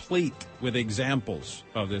is replete with examples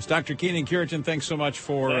of this. Dr. Keenan Curitan, thanks so much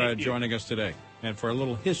for joining us today and for a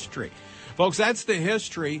little history. Folks, that's the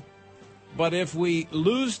history. But if we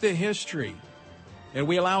lose the history and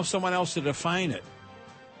we allow someone else to define it,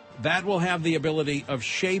 that will have the ability of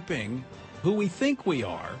shaping who we think we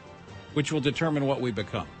are, which will determine what we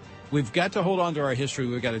become. We've got to hold on to our history.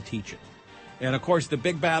 We've got to teach it. And, of course, the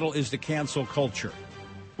big battle is the cancel culture.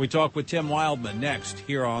 We talk with Tim Wildman next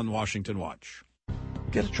here on Washington Watch.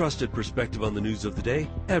 Get a trusted perspective on the news of the day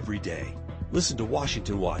every day. Listen to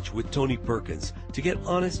Washington Watch with Tony Perkins to get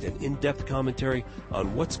honest and in-depth commentary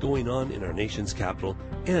on what's going on in our nation's capital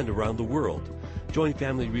and around the world. Join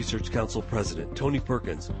Family Research Council President Tony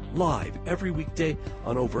Perkins live every weekday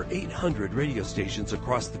on over 800 radio stations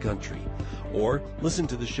across the country. Or listen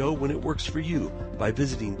to the show when it works for you by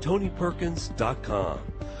visiting TonyPerkins.com.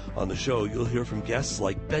 On the show, you'll hear from guests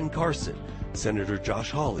like Ben Carson, Senator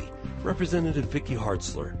Josh Hawley, Representative Vicky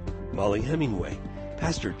Hartzler, Molly Hemingway,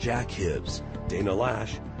 Pastor Jack Hibbs, Dana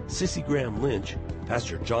Lash, Sissy Graham Lynch,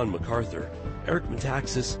 Pastor John MacArthur, Eric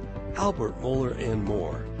Metaxas, Albert Mohler, and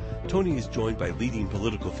more. Tony is joined by leading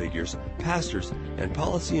political figures, pastors, and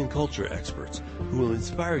policy and culture experts who will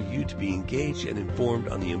inspire you to be engaged and informed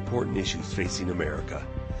on the important issues facing America.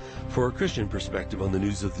 For a Christian perspective on the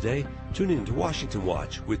news of the day, tune in to Washington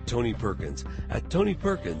Watch with Tony Perkins at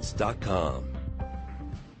TonyPerkins.com.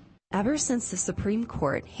 Ever since the Supreme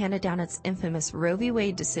Court handed down its infamous Roe v.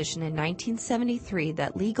 Wade decision in 1973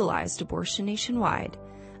 that legalized abortion nationwide,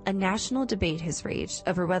 a national debate has raged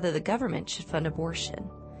over whether the government should fund abortion.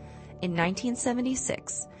 In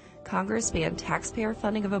 1976, Congress banned taxpayer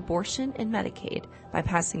funding of abortion and Medicaid by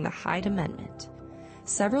passing the Hyde Amendment.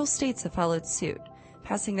 Several states have followed suit,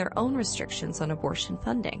 passing their own restrictions on abortion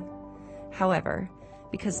funding. However,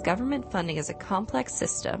 because government funding is a complex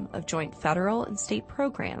system of joint federal and state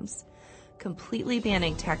programs, completely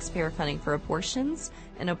banning taxpayer funding for abortions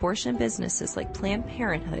and abortion businesses like Planned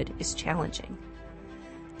Parenthood is challenging.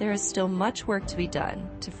 There is still much work to be done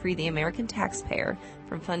to free the American taxpayer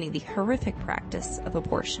from funding the horrific practice of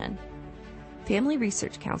abortion. Family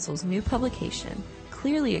Research Council's new publication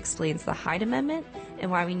clearly explains the Hyde Amendment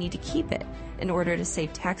and why we need to keep it in order to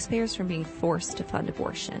save taxpayers from being forced to fund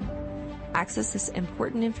abortion. Access this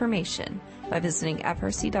important information by visiting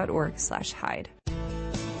frc.org/Hyde.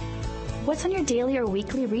 What's on your daily or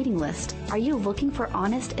weekly reading list? Are you looking for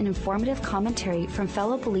honest and informative commentary from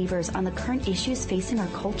fellow believers on the current issues facing our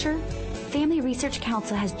culture? Family Research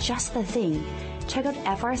Council has just the thing. Check out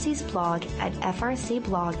FRC's blog at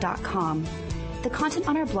frcblog.com. The content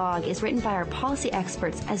on our blog is written by our policy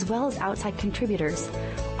experts as well as outside contributors.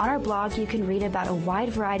 On our blog, you can read about a wide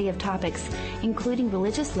variety of topics, including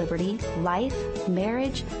religious liberty, life,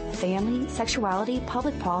 marriage, family, sexuality,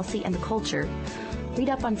 public policy, and the culture. Read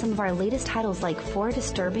up on some of our latest titles like 4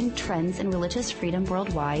 Disturbing Trends in Religious Freedom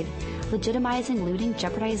Worldwide, Legitimizing Looting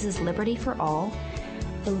Jeopardizes Liberty for All,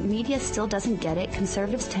 The Media Still Doesn't Get It,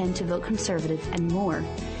 Conservatives Tend to Vote Conservative, and more.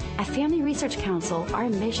 At Family Research Council, our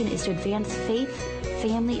mission is to advance faith,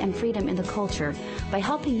 family, and freedom in the culture by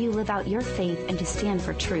helping you live out your faith and to stand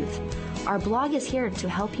for truth. Our blog is here to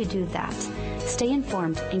help you do that. Stay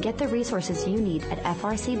informed and get the resources you need at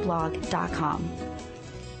frcblog.com.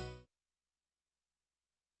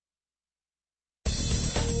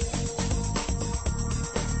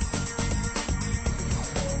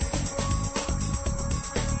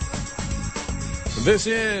 This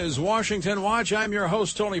is Washington Watch. I'm your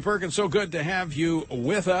host, Tony Perkins. So good to have you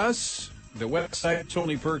with us. The website,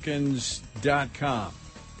 TonyPerkins.com. All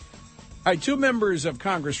right, 2 members of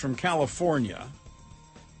Congress from California,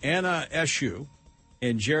 Anna Eshoo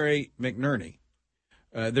and Jerry McNerney,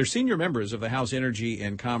 they're senior members of the House Energy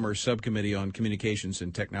and Commerce Subcommittee on Communications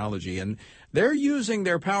and Technology, and they're using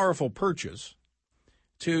their powerful purchase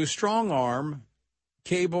to strong-arm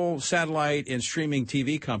cable, satellite, and streaming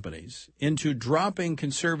TV companies into dropping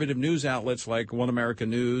conservative news outlets like One America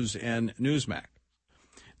News and Newsmax.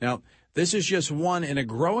 Now, this is just one in a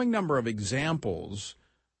growing number of examples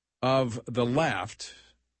of the left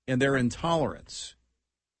and their intolerance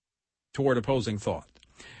toward opposing thought.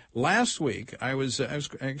 Last week, I was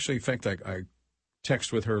actually, in fact, I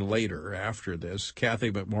text with her later after this,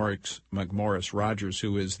 Kathy McMorris Rogers,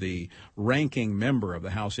 who is the ranking member of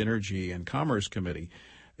the House Energy and Commerce Committee,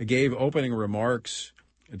 gave opening remarks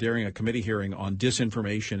during a committee hearing on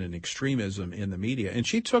disinformation and extremism in the media, and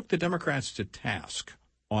she took the Democrats to task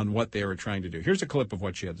on what they were trying to do. Here's a clip of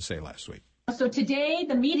what she had to say last week. So today,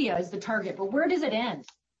 the media is the target, but where does it end?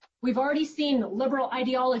 We've already seen liberal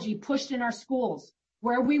ideology pushed in our schools,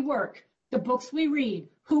 where we work, the books we read,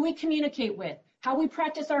 who we communicate with, how we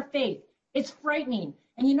practice our faith. It's frightening.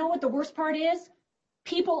 And you know what the worst part is?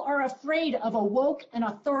 People are afraid of a woke and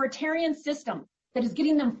authoritarian system that is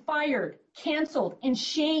getting them fired, canceled, and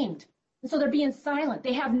shamed. And so they're being silent.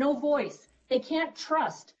 They have no voice. They can't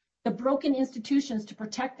trust the broken institutions to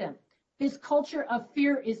protect them. This culture of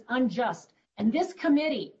fear is unjust. And this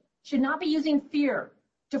committee should not be using fear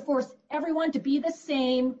to force everyone to be the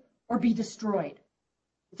same or be destroyed.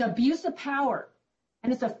 It's abuse of power.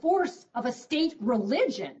 And it's a force of a state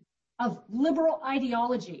religion of liberal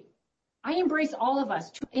ideology. I embrace all of us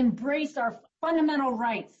to embrace our fundamental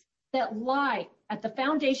rights that lie at the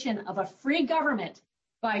foundation of a free government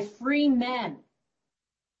by free men.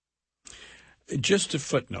 Just a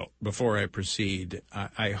footnote before I proceed.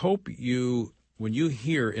 I hope you, when you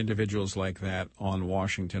hear individuals like that on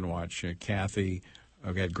Washington Watch, Kathy,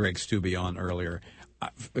 I've got Greg Steube on earlier,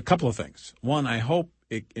 a couple of things. One, I hope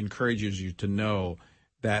it encourages you to know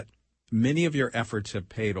that many of your efforts have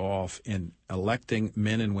paid off in electing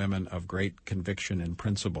men and women of great conviction and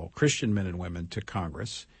principle, Christian men and women, to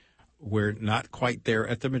Congress. We're not quite there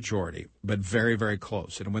at the majority, but very, very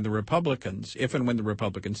close. And when the Republicans, if and when the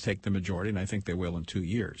Republicans take the majority, and I think they will in 2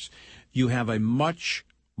 years, you have a much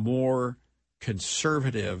more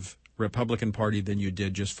conservative Republican Party than you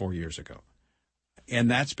did just 4 years ago. And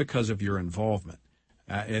that's because of your involvement.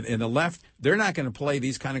 In the left, they're not going to play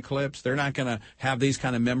these kind of clips. They're not going to have these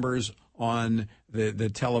kind of members on the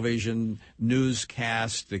television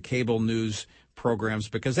newscast, the cable news programs,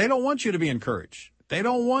 because they don't want you to be encouraged. They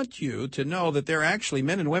don't want you to know that they're actually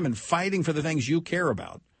men and women fighting for the things you care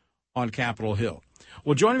about on Capitol Hill.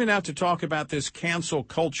 Well, joining me now to talk about this cancel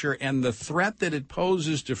culture and the threat that it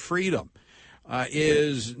poses to freedom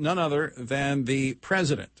is none other than the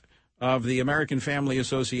president of the American Family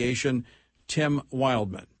Association, Tim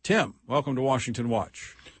Wildmon. Tim, welcome to Washington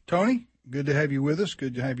Watch. Tony, good to have you with us.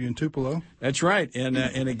 Good to have you in Tupelo. That's right. And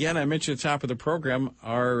again, I mentioned at the top of the program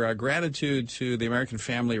our gratitude to the American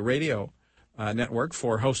Family Radio Network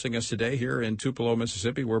for hosting us today here in Tupelo,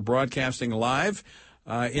 Mississippi. We're broadcasting live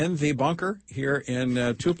in the bunker here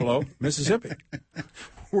in Tupelo, Mississippi.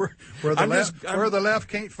 Where the left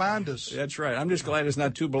can't find us. That's right. I'm just glad it's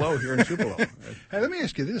not too below here in Tupelo. Hey, let me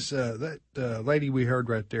ask you this. That lady we heard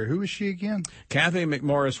right there, who is she again? Cathy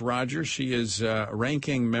McMorris Rodgers. She is a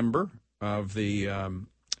ranking member of the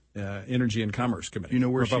Energy and Commerce Committee. You know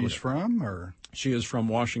where she's from? Or she is from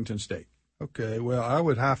Washington State. Okay. Well, I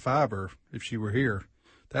would high-five her if she were here.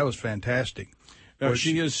 That was fantastic. No,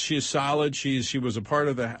 she is solid. She was a part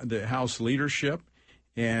of the House leadership.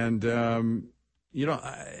 And,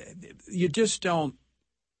 you just don't.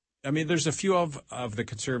 I mean, there's a few of the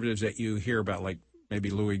conservatives that you hear about, like maybe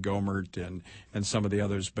Louis Gohmert and some of the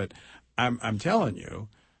others. But I'm telling you,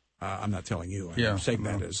 I'm not telling you. I'm saying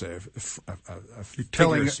that as a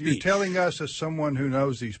you're telling us as someone who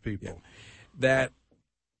knows these people. That,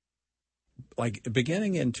 like,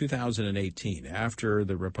 beginning in 2018, after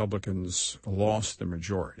the Republicans lost the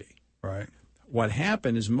majority, right? What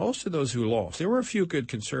happened is most of those who lost, there were a few good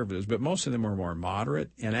conservatives, but most of them were more moderate.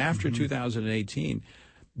 And after 2018,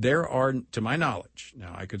 there are, to my knowledge,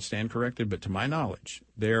 now I could stand corrected, but to my knowledge,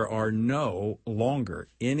 there are no longer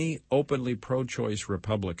any openly pro-choice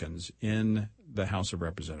Republicans in the House of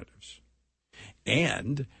Representatives.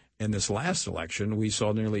 And in this last election, we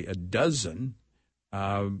saw nearly a dozen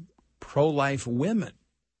pro-life women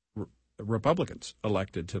Republicans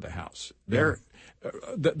elected to the House.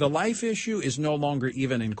 The life issue is no longer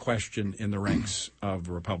even in question in the ranks of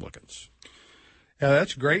Republicans. Yeah,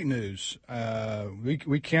 that's great news.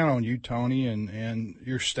 We count on you, Tony, and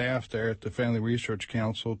your staff there at the Family Research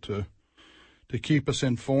Council to keep us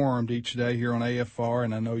informed each day here on AFR,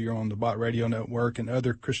 and I know you're on the Bott Radio Network and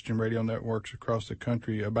other Christian radio networks across the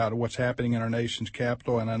country about what's happening in our nation's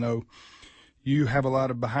capital, and I know you have a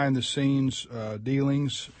lot of behind-the-scenes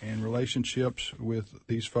dealings and relationships with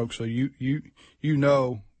these folks, so you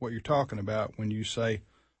know what you're talking about when you say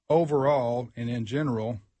overall and in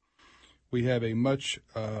general, we have a much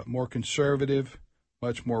more conservative,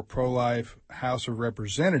 much more pro-life House of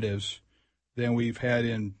Representatives than we've had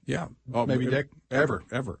in ever.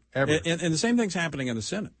 And the same thing's happening in the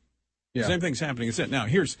Senate. Yeah. The same thing's happening in the Senate. Now,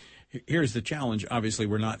 here's the challenge. Obviously,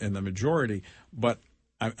 we're not in the majority, but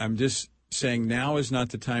I'm just saying now is not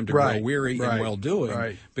the time to grow weary in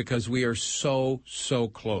well-doing because we are so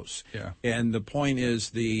close. Yeah. And the point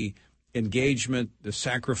is the engagement, the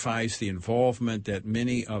sacrifice, the involvement that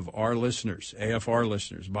many of our listeners, AFR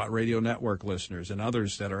listeners, Bott Radio Network listeners, and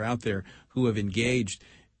others that are out there who have engaged,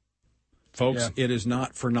 folks, it is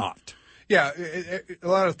not for naught. Yeah, a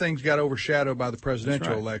lot of things got overshadowed by the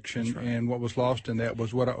presidential election, and what was lost in that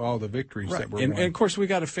was all the victories that were won. And, of course, we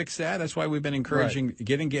got to fix that. That's why we've been encouraging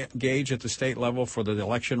getting engaged at the state level for the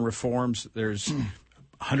election reforms. There's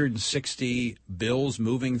 160 bills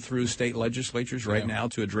moving through state legislatures right now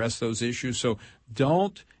to address those issues. So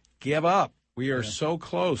don't give up. We are so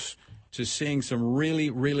close to seeing some really,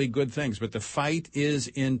 really good things. But the fight is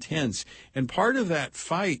intense. And part of that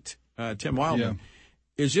fight, Tim Wildmon,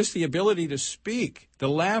 is just the ability to speak. The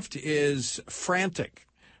left is frantic.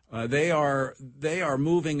 They are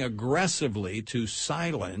moving aggressively to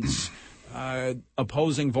silence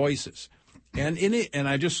opposing voices. And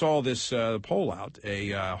I just saw this poll out.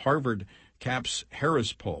 A Harvard Capps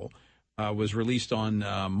Harris poll was released on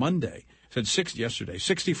Monday. Said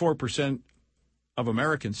 64% of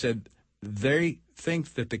Americans said they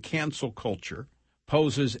think that the cancel culture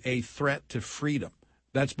poses a threat to freedom.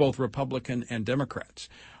 That's both Republican and Democrats.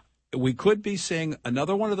 We could be seeing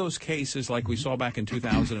another one of those cases like we saw back in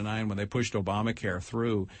 2009 when they pushed Obamacare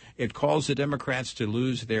through. It caused the Democrats to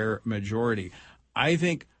lose their majority. I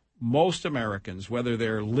think most Americans, whether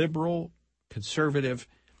they're liberal, conservative,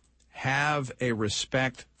 have a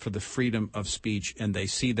respect for the freedom of speech, and they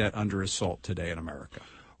see that under assault today in America.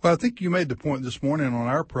 Well, I think you made the point this morning on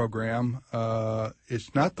our program.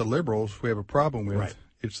 It's not the liberals we have a problem with. Right.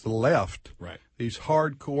 It's the left. Right. These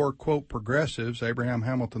hardcore, quote, progressives, Abraham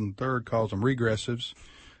Hamilton III calls them regressives.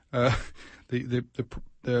 In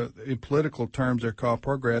political terms, they're called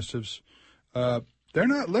progressives. They're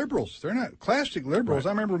not liberals. They're not classic liberals. Right.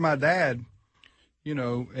 I remember my dad,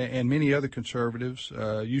 and many other conservatives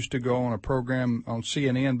used to go on a program on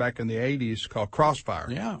CNN back in the 80s called Crossfire.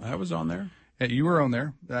 Yeah, I was on there. You were on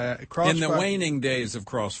there. In the waning days of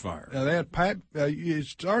Crossfire. They had Pat. It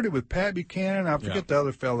started with Pat Buchanan. I forget the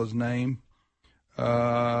other fellow's name.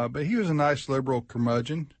 But he was a nice liberal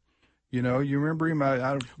curmudgeon. You remember him?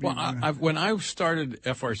 When I started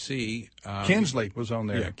FRC, Kinsley was on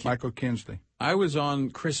there. Yeah, Michael Kinsley. I was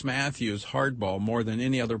on Chris Matthews' Hardball more than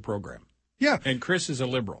any other program. Yeah, and Chris is a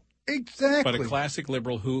liberal, exactly, but a classic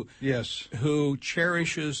liberal who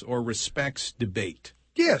cherishes or respects debate.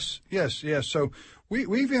 Yes. So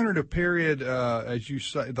we've entered a period, as you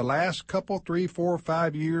say, the last couple, 3, 4,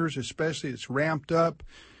 5 years, especially, it's ramped up,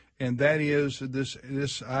 and that is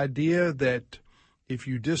this idea that if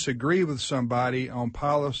you disagree with somebody on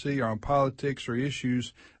policy or on politics or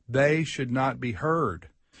issues, they should not be heard,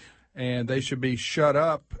 and they should be shut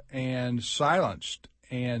up and silenced.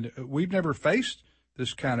 And we've never faced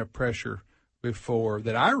this kind of pressure before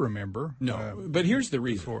that I remember. No, but here's the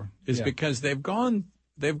reason: because they've gone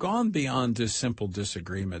beyond just simple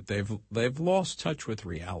disagreement. They've lost touch with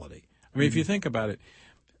reality. I mean, if you think about it,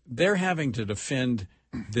 they're having to defend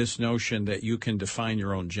this notion that you can define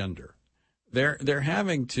your own gender. They're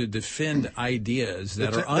having to defend ideas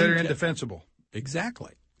that they're indefensible.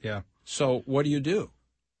 Exactly. Yeah. So what do?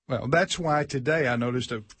 Well, that's why today I noticed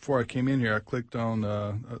that before I came in here, I clicked on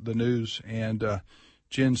the news, and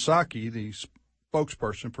Jen Psaki, the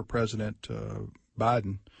spokesperson for President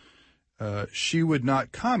Biden, she would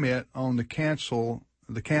not comment on the cancellation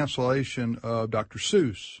of Dr.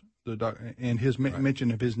 Seuss, and his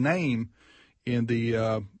mention of his name in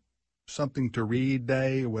the something to read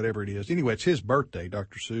day or whatever it is. Anyway, it's his birthday,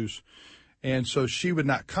 Dr. Seuss. And so she would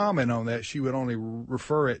not comment on that. She would only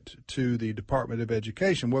refer it to the Department of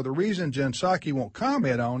Education. Well, the reason Jen Psaki won't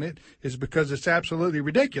comment on it is because it's absolutely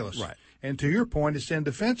ridiculous. Right. And to your point, it's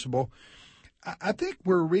indefensible. I think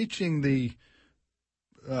we're reaching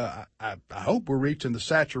I hope we're reaching the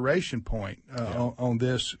saturation point on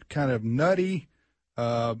this kind of nutty,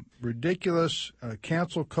 ridiculous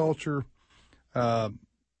cancel culture. I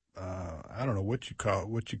don't know what you call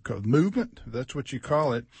it, movement. That's what you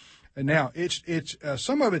call it. And now it's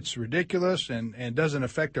some of it's ridiculous and doesn't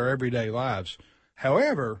affect our everyday lives.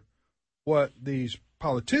 However, what these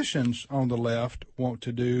politicians on the left want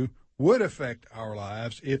to do would affect our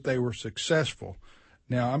lives if they were successful.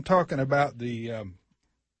 Now, I'm talking about the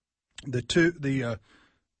two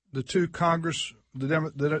Congress,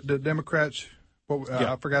 the Democrats.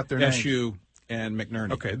 I forgot their names. SU and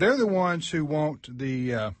McNerney. Okay, they're the ones who want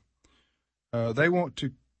they want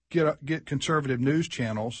to get conservative news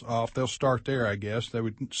channels off. They'll start there, I guess. They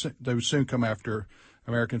would soon come after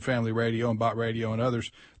American Family Radio and Bot Radio and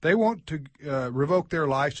others. They want to revoke their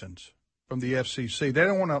license from the FCC. They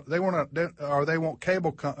want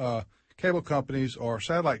cable companies or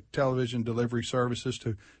satellite television delivery services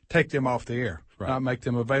to take them off the air, not make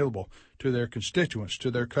them available to their constituents,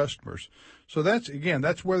 to their customers. So that's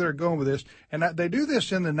where they're going with this. And they do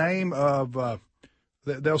this in the name of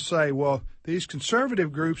they'll say, well, these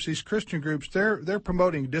conservative groups, these Christian groups, they're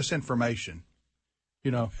promoting disinformation.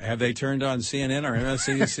 Have they turned on CNN or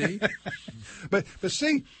MSNBC? but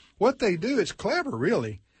see, what they do, it's clever,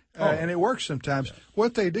 really. And it works sometimes. Yeah.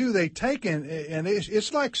 What they do, they take and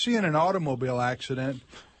it's like seeing an automobile accident,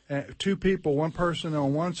 two people, one person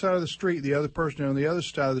on one side of the street, the other person on the other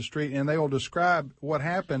side of the street, and they will describe what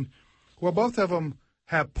happened. Well, both of them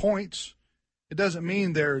have points. It doesn't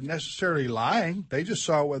mean they're necessarily lying. They just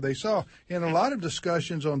saw what they saw. In a lot of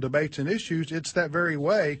discussions on debates and issues, it's that very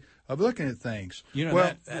way of looking at things.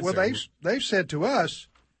 They've said to us,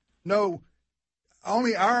 no,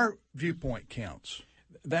 only our viewpoint counts.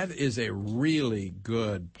 That is a really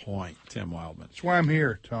good point, Tim Wildman. That's why I'm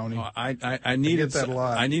here, Tony. I needed that a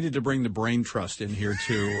lot. I needed to bring the brain trust in here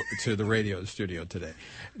to the radio studio today.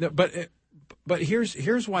 But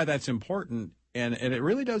here's why that's important, and it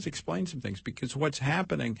really does explain some things, because what's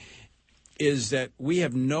happening is that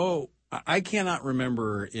I cannot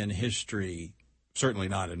remember in history, certainly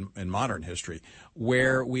not in modern history,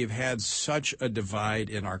 where we've had such a divide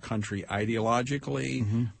in our country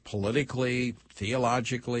ideologically, politically,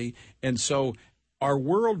 theologically. And so our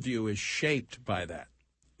worldview is shaped by that.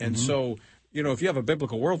 And so if you have a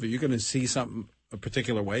biblical worldview, you're going to see something a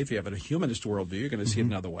particular way. If you have a humanist worldview, you're going to see it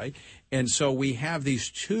another way. And so we have these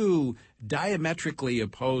two diametrically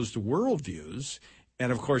opposed worldviews.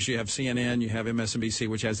 And, of course, you have CNN, you have MSNBC,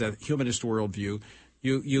 which has that humanist worldview.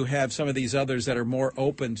 You have some of these others that are more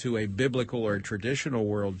open to a biblical or traditional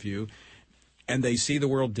worldview, and they see the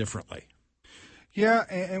world differently. Yeah,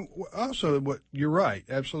 and also you're right,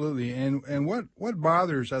 absolutely. And what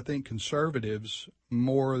bothers, I think, conservatives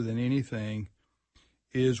more than anything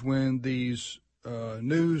is when these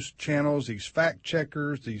news channels, these fact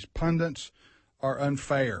checkers, these pundits are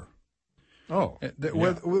unfair. Oh,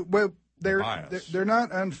 they're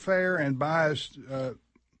not unfair and biased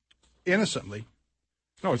innocently.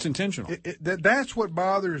 No, it's intentional. That's what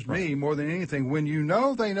bothers me more than anything. When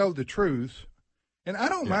they know the truth, and I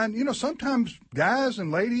don't mind, sometimes guys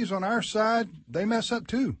and ladies on our side, they mess up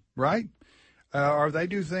too, right? Or they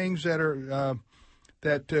do things that are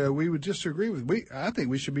that we would disagree with. I think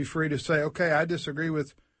we should be free to say, okay, I disagree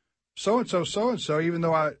with so-and-so, even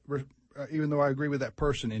though I agree with that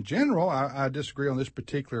person in general, I disagree on this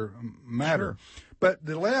particular matter. Sure. But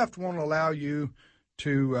the left won't allow you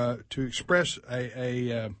to express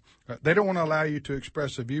they don't want to allow you to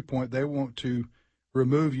express a viewpoint. They want to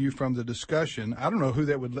remove you from the discussion. I don't know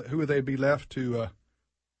who would they be left to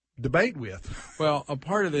debate with. Well, a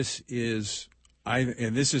part of this is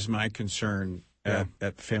and this is my concern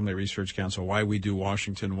at Family Research Council, why we do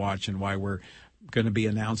Washington Watch and why we're going to be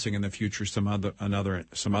announcing in the future some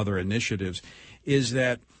other initiatives, is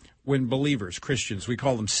that when believers, Christians, we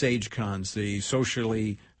call them SageCons, the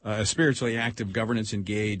socially, spiritually active, governance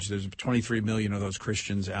engaged. There's 23 million of those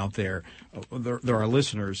Christians out there. There are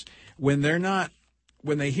listeners. When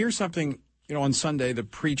they hear something, on Sunday, the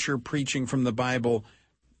preacher preaching from the Bible,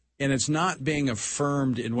 and it's not being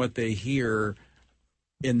affirmed in what they hear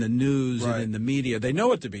in the news and in the media, they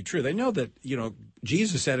know it to be true. They know that,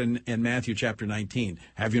 Jesus said in Matthew chapter 19,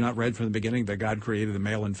 have you not read from the beginning that God created the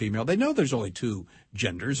male and female? They know there's only two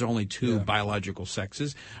genders, only two biological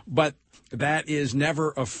sexes, but that is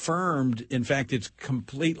never affirmed. In fact, it's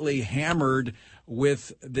completely hammered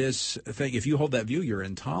with this thing. If you hold that view, you're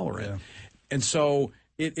intolerant. Yeah. And so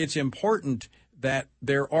it's important that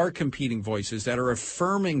there are competing voices that are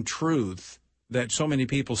affirming truth that so many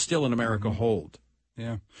people still in America hold.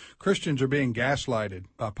 Yeah. Christians are being gaslighted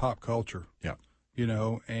by pop culture. Yeah.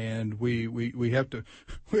 And we have to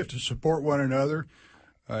support one another.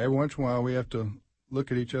 Every once in a while we have to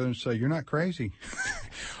look at each other and say, you're not crazy.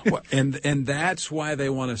 Well, and that's why they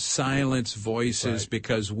want to silence voices,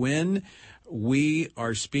 because when we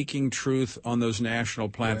are speaking truth on those national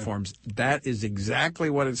platforms, that is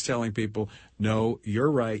exactly what it's telling people. No,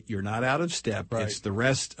 you're right. You're not out of step. Right. It's the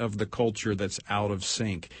rest of the culture that's out of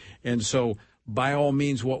sync. And so by all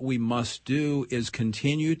means, what we must do is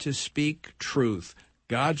continue to speak truth,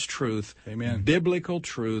 God's truth, Amen. Biblical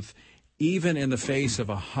truth, even in the face of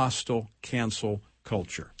a hostile cancel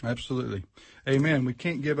culture. Absolutely. Amen. We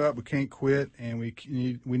can't give up. We can't quit. And we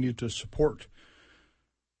need to support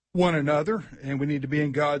one another. And we need to be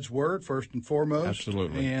in God's Word first and foremost.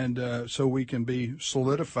 Absolutely. And so we can be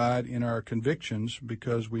solidified in our convictions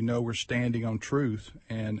because we know we're standing on truth.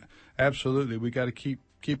 And absolutely, we got to keep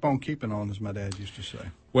on keeping on, as my dad used to say.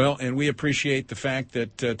 Well, and we appreciate the fact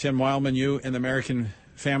that Tim Wildmon, you and the American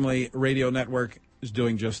Family Radio Network is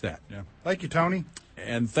doing just that. Yeah. Thank you, Tony.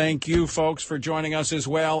 And thank you, folks, for joining us as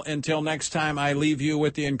well. Until next time, I leave you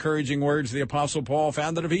with the encouraging words the Apostle Paul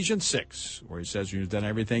found in Ephesians 6, where he says, you've done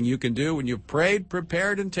everything you can do when you've prayed,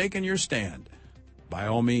 prepared, and taken your stand. By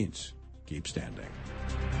all means, keep standing.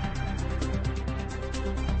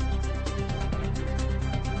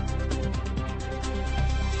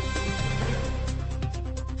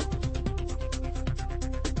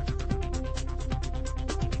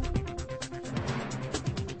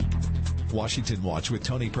 Washington Watch with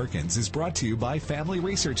Tony Perkins is brought to you by Family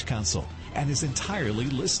Research Council and is entirely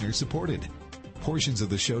listener-supported. Portions of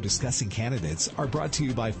the show discussing candidates are brought to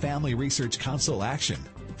you by Family Research Council Action.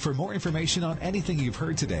 For more information on anything you've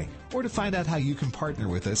heard today, or to find out how you can partner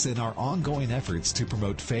with us in our ongoing efforts to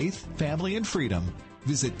promote faith, family, and freedom,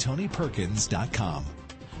 visit TonyPerkins.com.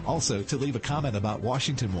 Also, to leave a comment about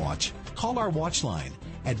Washington Watch, call our watch line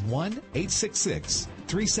at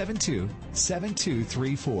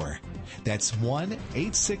 1-866-372-7234. That's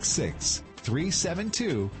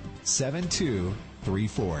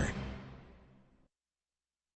 1-866-372-7234.